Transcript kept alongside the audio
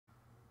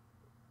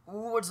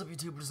What's up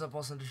YouTube, what's up,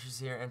 Austin Dishes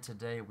here, and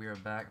today we are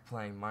back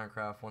playing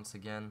Minecraft once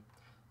again.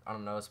 I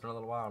don't know, it's been a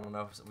little while, I don't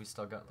know if we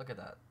still got, look at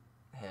that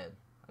head.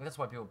 I think that's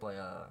why people play,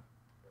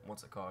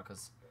 what's it called,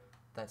 because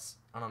that's,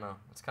 I don't know,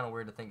 it's kind of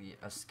weird to think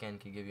a skin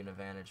can give you an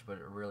advantage, but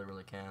it really,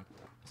 really can.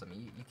 Because, I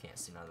mean, you can't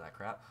see none of that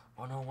crap.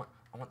 Oh no,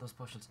 I want those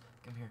potions,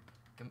 give me here,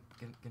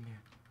 give me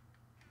here.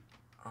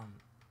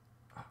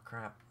 Oh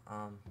crap,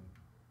 I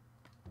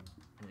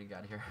need to get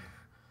out of here,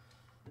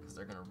 because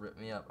they're gonna rip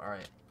me up.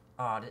 Alright.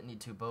 Oh, I didn't need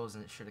two bows,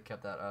 and it should have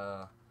kept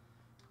that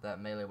that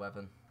melee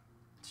weapon.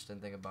 Just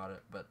didn't think about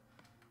it. But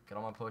get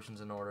all my potions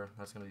in order.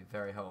 That's gonna be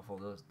very helpful.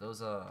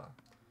 Those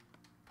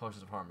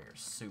potions of harmony are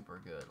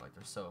super good. Like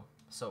they're so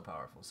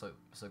powerful, so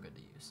good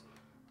to use.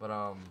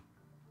 But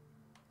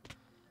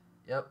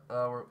yep.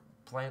 We're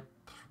playing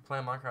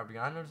Minecraft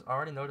again. I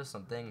already noticed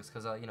some things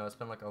because you know, it's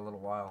been like a little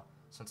while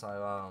since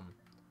I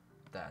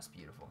that's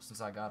beautiful, since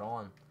I got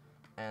on.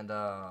 And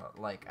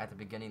like at the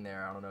beginning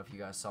there, I don't know if you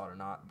guys saw it or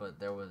not, but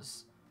there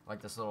was like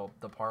this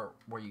the part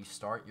where you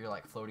start, you're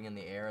like floating in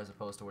the air as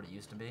opposed to what it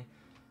used to be.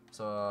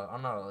 So I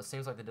don't know, it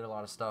seems like they did a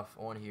lot of stuff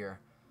on here.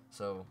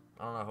 So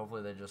I don't know,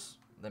 hopefully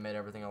they made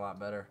everything a lot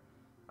better.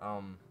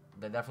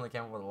 They definitely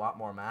came up with a lot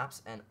more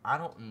maps, and I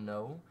don't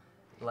know,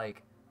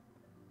 like,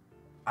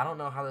 I don't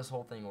know how this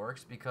whole thing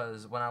works,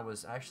 because when I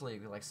was actually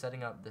like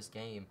setting up this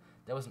game,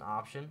 there was an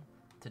option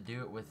to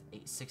do it with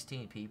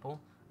 16 people,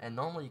 and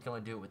normally you can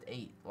only do it with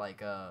 8.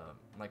 Like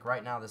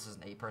right now this is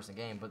an 8-person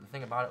game, but the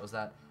thing about it was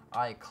that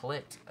I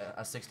clicked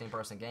a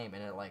 16-person game,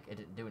 and it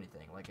didn't do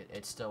anything. Like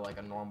it's still like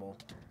a normal,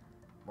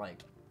 like,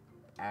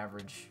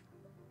 average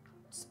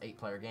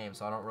 8-player game.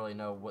 So I don't really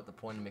know what the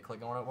point of me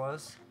clicking on it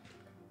was.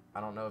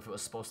 I don't know if it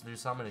was supposed to do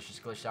something, it's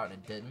just glitched out and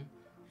it didn't.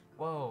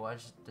 Whoa, I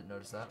just didn't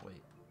notice that.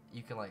 Wait,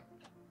 you can like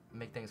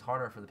make things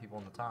harder for the people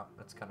on the top.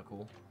 That's kind of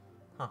cool.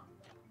 Huh.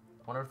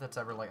 Wonder if that's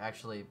ever like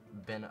actually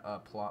been a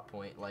plot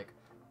point, like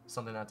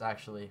something that's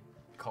actually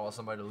caused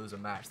somebody to lose a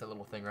match. That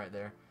little thing right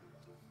there.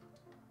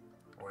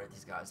 Where are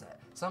these guys at?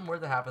 Something weird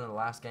that happened in the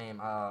last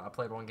game. I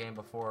played one game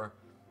before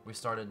we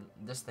started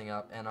this thing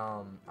up, and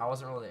I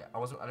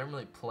didn't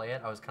really play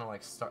it. I was kind of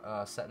like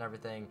setting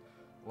everything,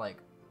 like,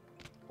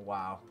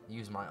 wow,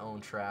 use my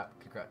own trap,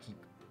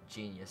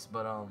 genius.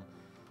 But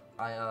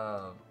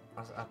I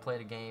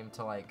played a game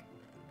to, like,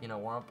 you know,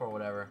 warm up or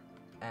whatever,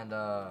 and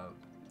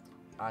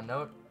I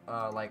know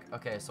like,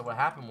 okay, so what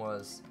happened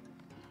was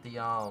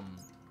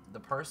the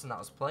person that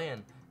was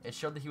playing, it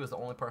showed that he was the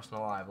only person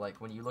alive.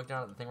 Like when you look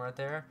down at the thing right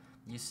there,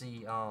 you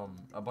see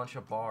a bunch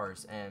of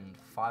bars, and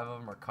 5 of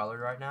them are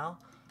colored right now.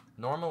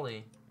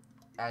 Normally,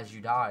 as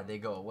you die, they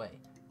go away.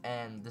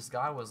 And this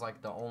guy was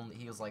like the only,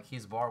 he was like,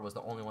 his bar was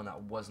the only one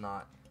that was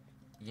not,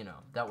 you know,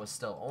 that was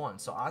still on.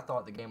 So I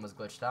thought the game was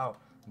glitched out,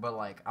 but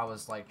like I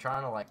was like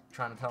trying to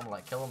tell him to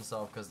like kill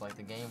himself, because like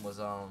the game was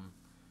I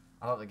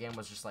thought the game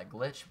was just like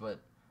glitched, but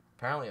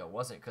apparently it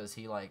wasn't, because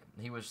he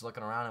was just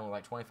looking around, and with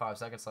like 25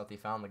 seconds left, he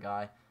found the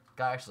guy.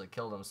 The guy actually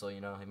killed him, so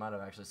you know, he might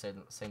have actually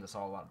saved us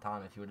all a lot of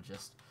time if he would have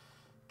just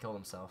killed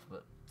himself.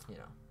 But you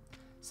know,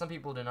 some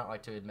people do not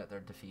like to admit their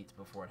defeat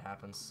before it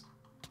happens.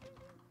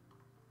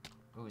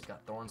 Ooh, he's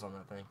got thorns on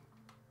that thing.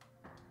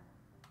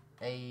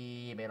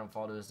 Hey, made him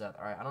fall to his death.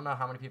 Alright, I don't know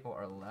how many people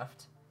are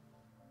left,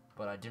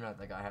 but I do know that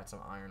the guy had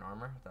some iron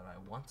armor that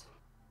I want.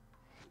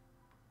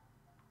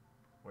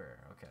 Where?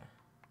 Okay.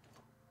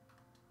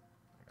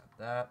 I got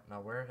that. Now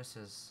where is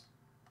his...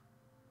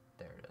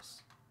 There it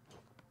is.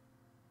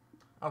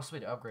 Oh,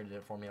 sweet, it upgraded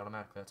it for me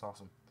automatically. That's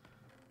awesome.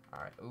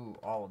 Alright, ooh,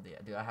 all of the...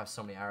 Dude, I have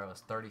so many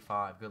arrows.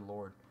 35, good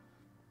lord.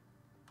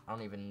 I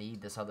don't even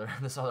need this other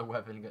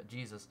weapon.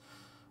 Jesus.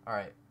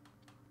 Alright.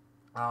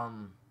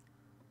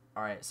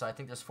 Alright, so I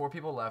think there's 4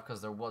 people left,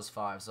 because there was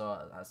 5.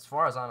 So, as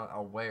far as I'm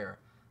aware,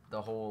 the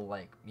whole,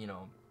 like, you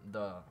know,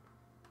 the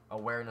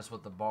awareness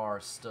with the bar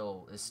is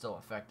still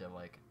effective.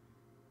 Like,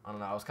 I don't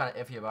know, I was kind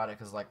of iffy about it,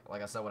 because, like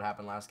I said, what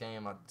happened last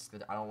game,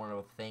 I don't want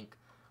to think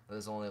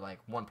there's only like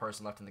 1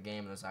 person left in the game,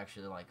 and there's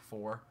actually like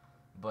 4,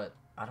 but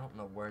I don't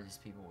know where these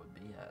people would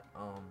be at.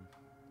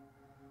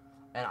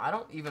 And I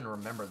don't even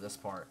remember this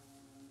part.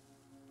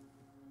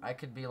 I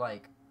could be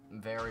like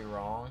very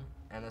wrong,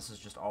 and this has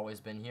just always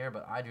been here,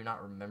 but I do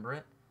not remember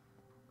it.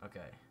 Okay.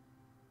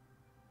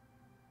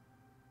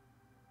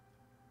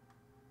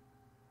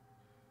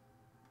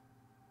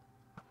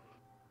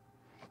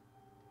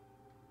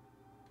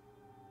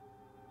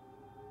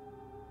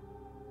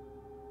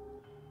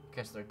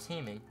 Okay, so they're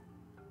teaming.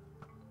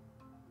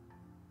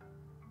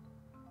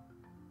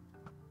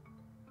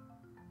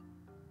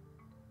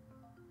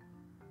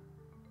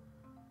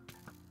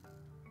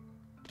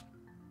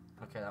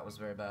 Okay, that was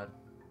very bad.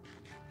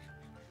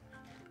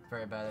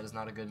 Very bad. That is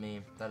not a good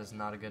meme. That is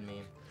not a good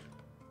meme.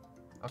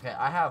 Okay,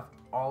 I have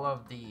all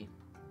of the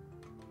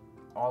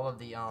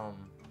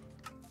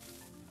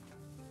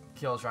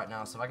kills right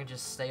now, so if I can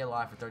just stay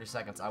alive for 30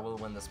 seconds, I will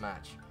win this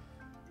match.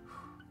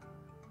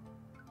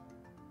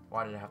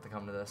 Why did it have to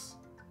come to this?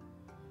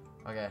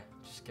 Okay,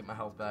 just get my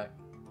health back.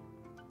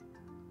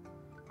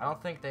 I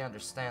don't think they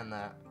understand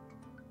that.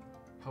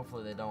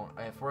 Hopefully they don't.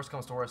 If worst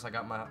comes to worst, I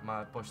got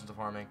my potions of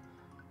farming.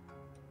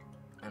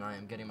 and I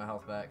am getting my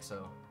health back,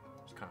 so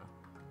just kind of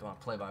doing a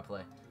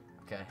play-by-play.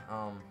 Okay,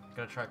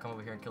 gonna try to come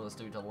over here and kill this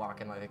dude to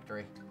lock in my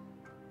victory.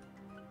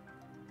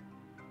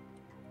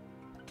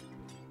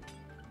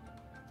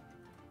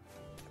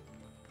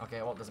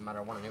 Okay, well, it doesn't matter.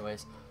 I won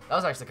anyways. That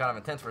was actually kind of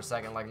intense for a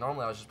second. Like,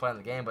 normally I was just playing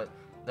the game, but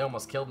they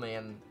almost killed me,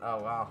 and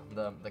oh wow,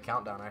 the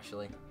countdown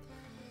actually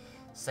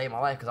saved my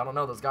life, because I don't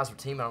know, those guys were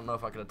teaming. I don't know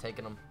if I could have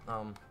taken them,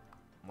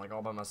 like,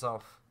 all by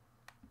myself.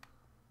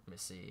 Let me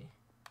see.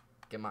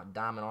 Get my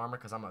diamond armor,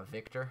 because I'm a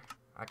victor.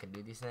 I can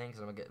do these things.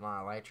 I'm going to get my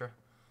elytra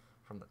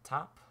from the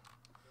top.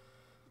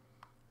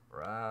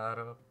 Right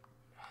up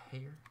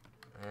here.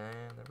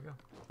 And there we go.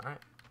 Alright.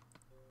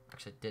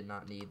 Actually, did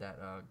not need that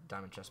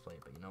diamond chest plate,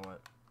 but you know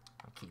what?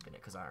 I'm keeping it,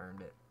 because I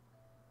earned it.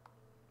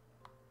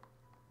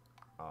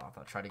 Oh, I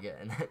thought I tried to get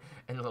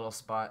in a little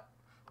spot.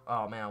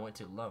 Oh, man, I went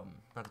too low.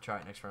 Have to try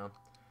it next round.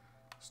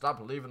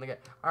 Stop leaving the game.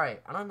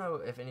 Alright, I don't know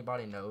if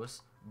anybody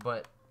knows,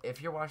 but if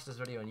you're watching this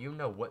video and you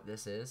know what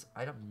this is,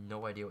 I have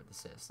no idea what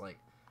this is. Like,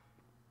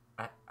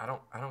 I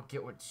don't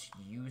get what it's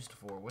used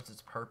for. What's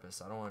its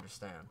purpose? I don't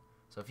understand.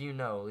 So if you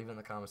know, leave it in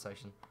the comment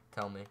section.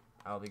 Tell me.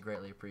 I'll be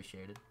greatly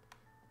appreciated.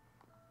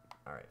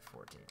 Alright,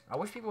 14. I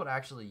wish people would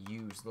actually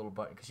use the little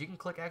button, because you can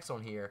click X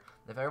on here.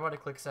 If everybody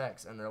clicks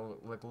X and their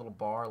like little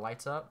bar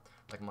lights up,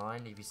 like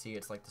mine, if you see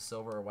it's like the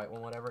silver or white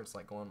one, whatever, it's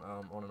like going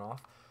on and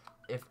off.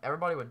 If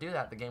everybody would do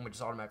that, the game would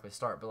just automatically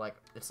start. But like,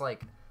 it's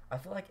like, I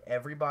feel like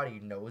everybody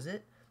knows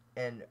it,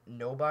 and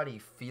nobody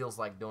feels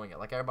like doing it.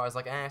 Like, everybody's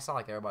like, it's not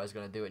like everybody's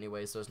gonna do it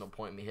anyway, so there's no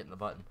point in me hitting the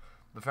button.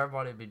 But if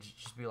everybody would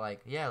just be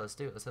like, yeah, let's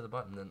do it, let's hit the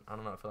button, then I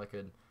don't know, I feel like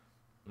it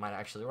might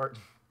actually work.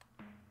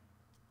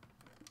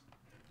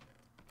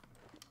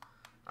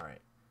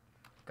 Alright.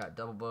 Got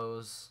double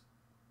bows.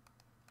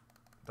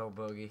 Double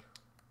bogey.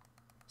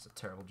 It's a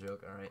terrible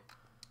joke, alright.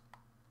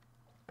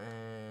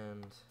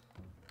 And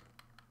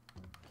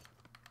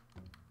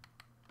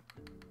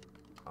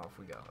off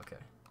we go, okay.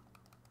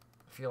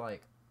 I feel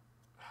like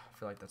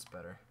that's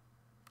better.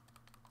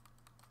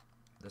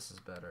 This is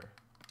better.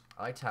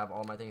 I like to have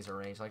all my things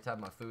arranged. I like to have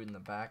my food in the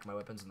back, my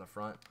weapons in the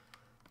front,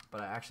 but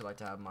I actually like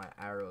to have my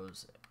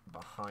arrows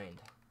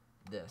behind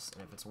this,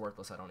 and if it's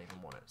worthless, I don't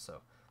even want it.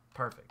 So,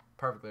 perfect.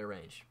 Perfectly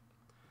arranged.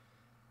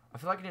 I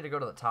feel like I need to go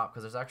to the top,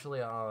 because there's actually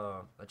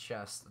a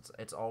chest.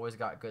 It's always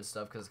got good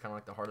stuff, because it's kind of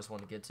like the hardest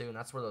one to get to, and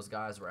that's where those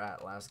guys were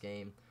at last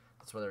game.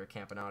 That's where they were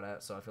camping out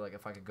at, so I feel like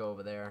if I could go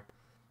over there,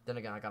 then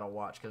again, I gotta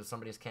watch, because if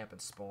somebody's camping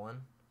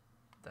spawn,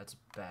 that's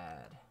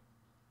bad.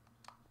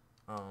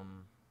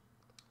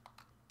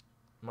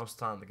 Most of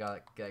the time, the guy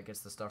that gets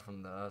the stuff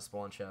from the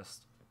spawn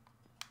chest,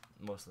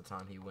 most of the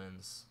time he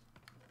wins.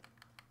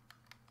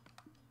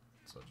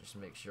 So just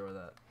make sure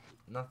that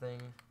nothing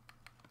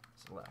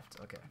is left.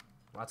 Okay.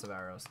 Lots of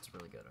arrows. That's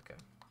really good. Okay.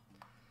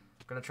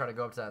 I'm going to try to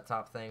go up to that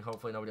top thing.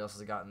 Hopefully nobody else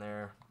has gotten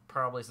there.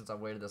 Probably since I've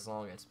waited this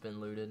long, it's been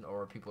looted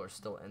or people are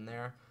still in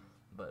there.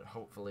 But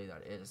hopefully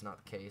that is not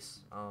the case.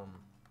 Okay.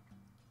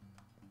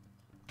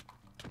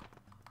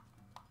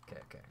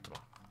 Come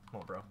on. Come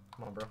on, bro.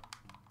 Come on, bro.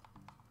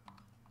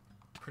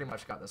 Pretty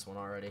much got this one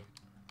already.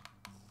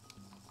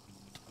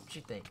 What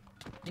you think?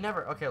 You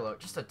never... Okay, look.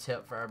 Just a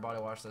tip for everybody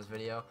watching this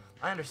video.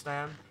 I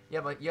understand.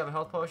 Yeah, but you have a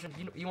health potion.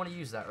 You want to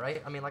use that,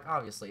 right? I mean, like,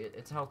 obviously,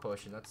 it's a health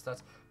potion.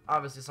 That's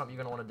obviously something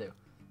you're going to want to do.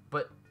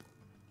 But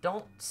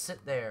don't sit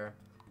there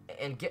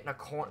and get in a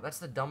corner. That's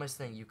the dumbest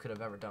thing you could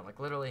have ever done. Like,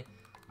 literally,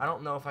 I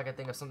don't know if I could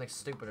think of something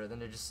stupider than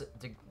to just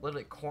to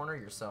literally corner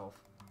yourself.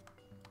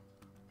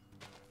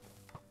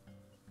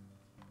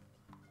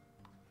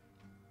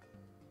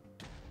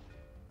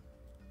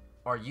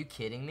 Are you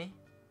kidding me?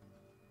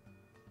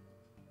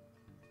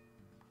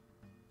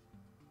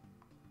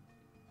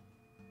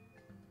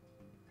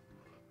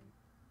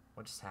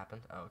 What just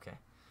happened? Oh, okay.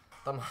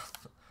 I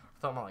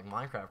thought my like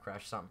Minecraft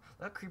crash or something.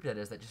 Look how creepy that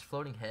is, that just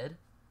floating head.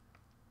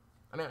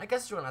 I mean, I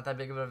guess it's really not that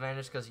big of an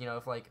advantage, because, you know,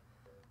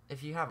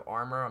 if you have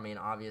armor, I mean,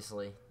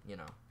 obviously, you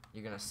know,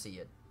 you're gonna see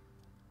it.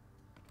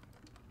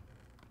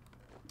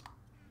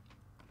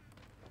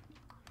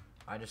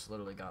 I just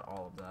literally got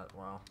all of that.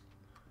 Wow.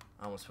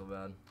 I almost feel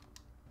bad.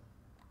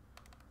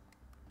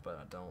 But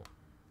I don't.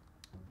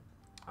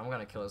 I'm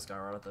gonna kill this guy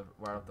right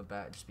off the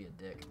bat and just be a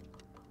dick.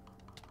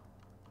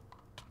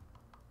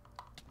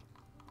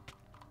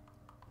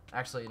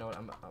 Actually, you know what?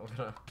 I'm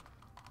gonna.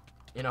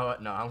 You know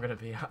what? No, I'm gonna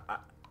be.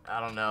 I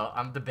don't know.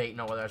 I'm debating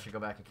on whether I should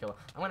go back and kill him.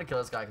 I'm gonna kill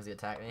this guy because he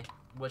attacked me.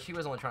 Which he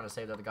was only trying to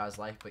save the other guy's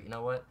life. But you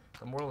know what?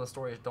 The moral of the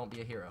story is don't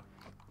be a hero.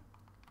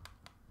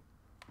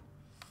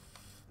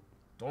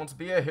 Don't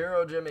be a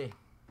hero, Jimmy.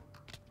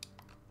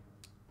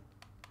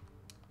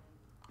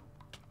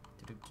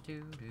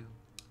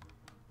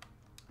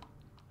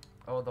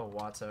 Oh, the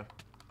water.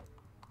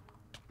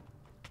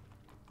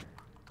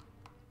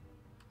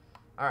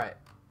 Alright.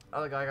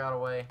 Other guy got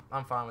away.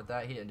 I'm fine with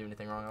that. He didn't do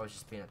anything wrong. I was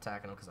just being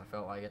attacking him because I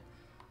felt like it.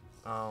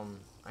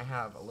 I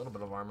have a little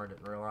bit of armor.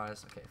 Didn't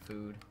realize. Okay,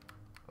 food.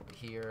 Over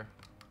here.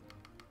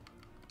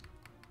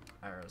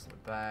 Arrows in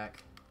the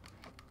back.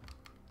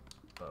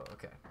 Bow.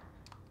 Okay.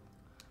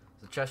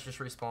 The chest just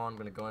respawned. I'm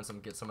gonna go in some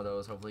get some of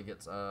those. Hopefully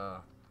gets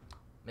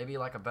Maybe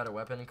like a better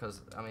weapon,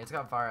 because I mean it's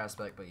got fire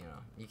aspect, but you know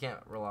you can't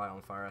rely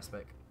on fire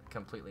aspect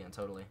completely and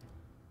totally.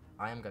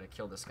 I am gonna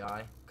kill this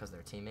guy because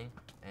they're teaming,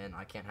 and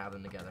I can't have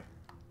them together.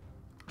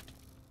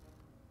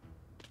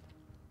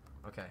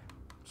 Okay,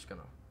 just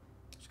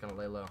gonna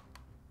lay low.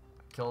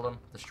 Killed him.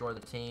 Destroyed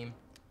the team.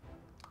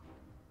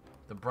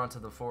 The brunt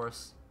of the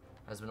force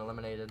has been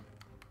eliminated.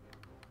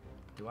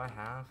 Do I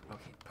have?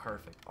 Okay,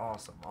 perfect.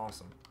 Awesome,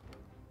 awesome.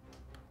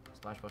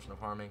 Splash potion of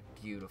harming.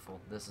 Beautiful.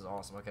 This is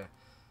awesome. Okay.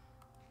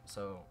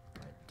 So,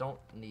 I don't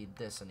need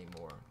this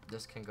anymore.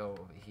 This can go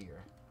over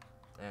here.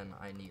 And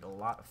I need a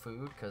lot of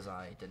food because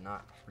I did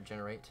not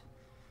regenerate.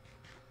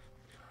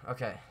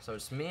 Okay, so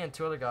it's me and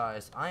two other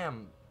guys.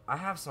 I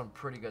have some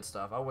pretty good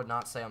stuff. I would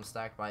not say I'm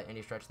stacked by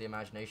any stretch of the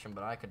imagination,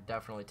 but I could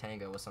definitely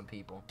tango with some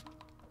people.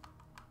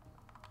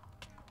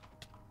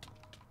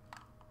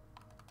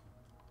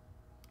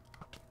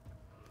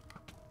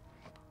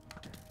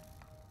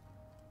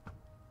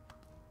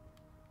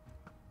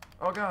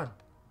 Oh god.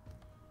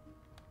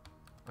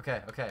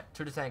 Okay, okay.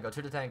 Two to tango,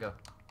 two to tango.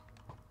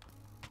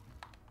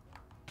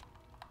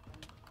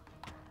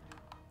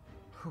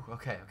 Whew,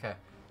 okay, okay.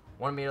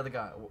 One me other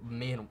guy.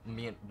 Me and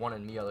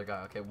me other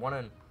guy. Okay,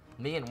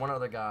 me and one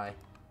other guy.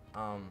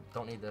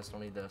 Don't need this,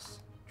 don't need this.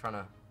 Trying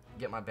to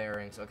get my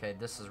bearings. Okay,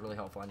 this is really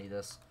helpful. I need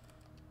this.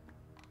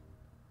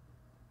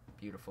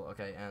 Beautiful.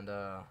 Okay, and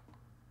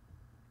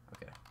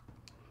okay.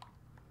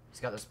 He's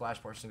got the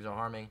splash portions of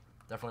harming.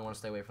 Definitely want to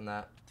stay away from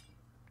that.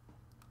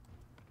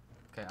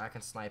 Okay, I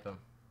can snipe him.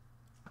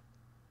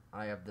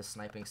 I have the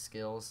sniping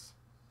skills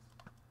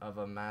of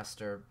a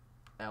master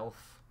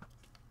elf.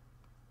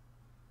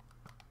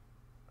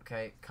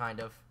 Okay, kind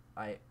of.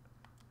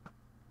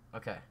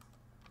 Okay,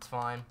 it's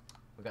fine.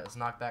 We got this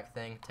knockback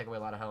thing. Take away a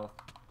lot of health.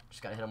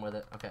 Just gotta hit him with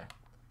it. Okay,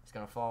 he's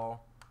gonna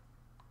fall.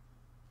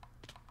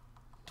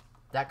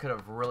 That could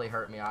have really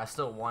hurt me. I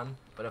still won,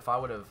 but if I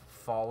would have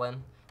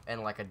fallen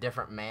in like a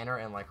different manner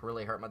and like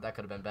really hurt me, that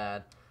could have been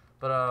bad.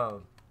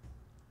 But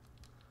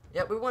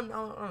yeah, we won. I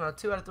don't know,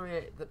 2 out of 3.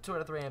 2 out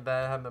of 3 ain't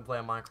bad. I haven't been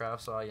playing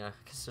Minecraft, so I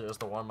consider this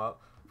the warm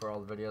up for all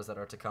the videos that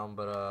are to come.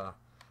 But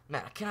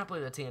man, I cannot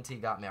believe that TNT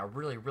got me. I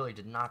really, really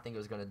did not think it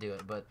was gonna do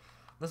it. But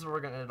this is where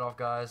we're gonna end it off,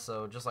 guys.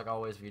 So just like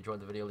always, if you enjoyed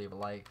the video, leave a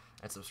like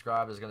and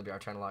subscribe. There's gonna be our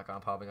channel icon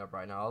popping up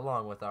right now,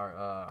 along with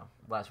our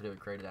last video we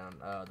created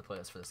on the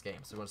playlist for this game.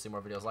 So if you want to see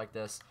more videos like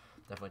this,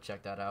 definitely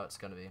check that out.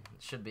 It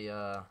should be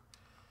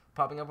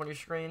popping up on your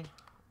screen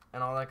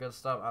and all that good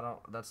stuff. I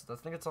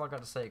think that's all I got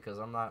to say because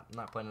I'm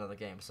not playing another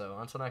game. So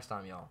until next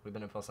time, y'all, we've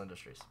been Impulse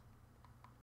Industries.